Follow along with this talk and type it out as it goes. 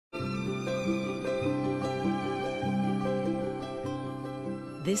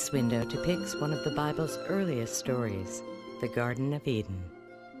This window depicts one of the Bible's earliest stories, the Garden of Eden.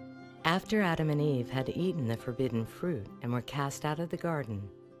 After Adam and Eve had eaten the forbidden fruit and were cast out of the garden,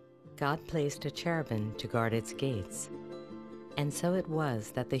 God placed a cherubim to guard its gates. And so it was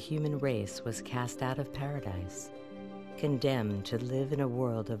that the human race was cast out of paradise, condemned to live in a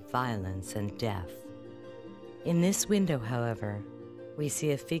world of violence and death. In this window, however, we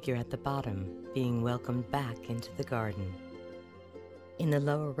see a figure at the bottom being welcomed back into the garden. In the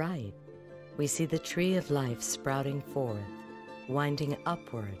lower right, we see the tree of life sprouting forth, winding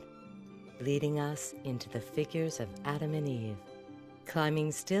upward, leading us into the figures of Adam and Eve,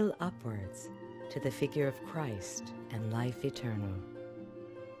 climbing still upwards to the figure of Christ and life eternal.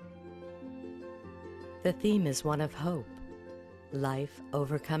 The theme is one of hope, life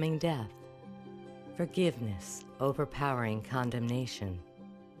overcoming death, forgiveness overpowering condemnation.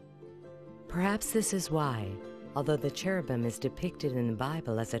 Perhaps this is why, although the cherubim is depicted in the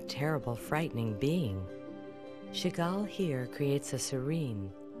Bible as a terrible, frightening being, Chagall here creates a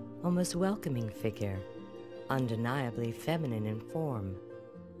serene, almost welcoming figure, undeniably feminine in form,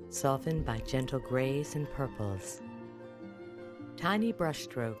 softened by gentle grays and purples. Tiny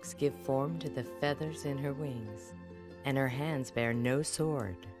brushstrokes give form to the feathers in her wings, and her hands bear no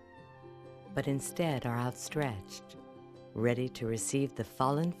sword, but instead are outstretched, ready to receive the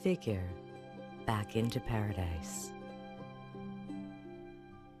fallen figure back into paradise.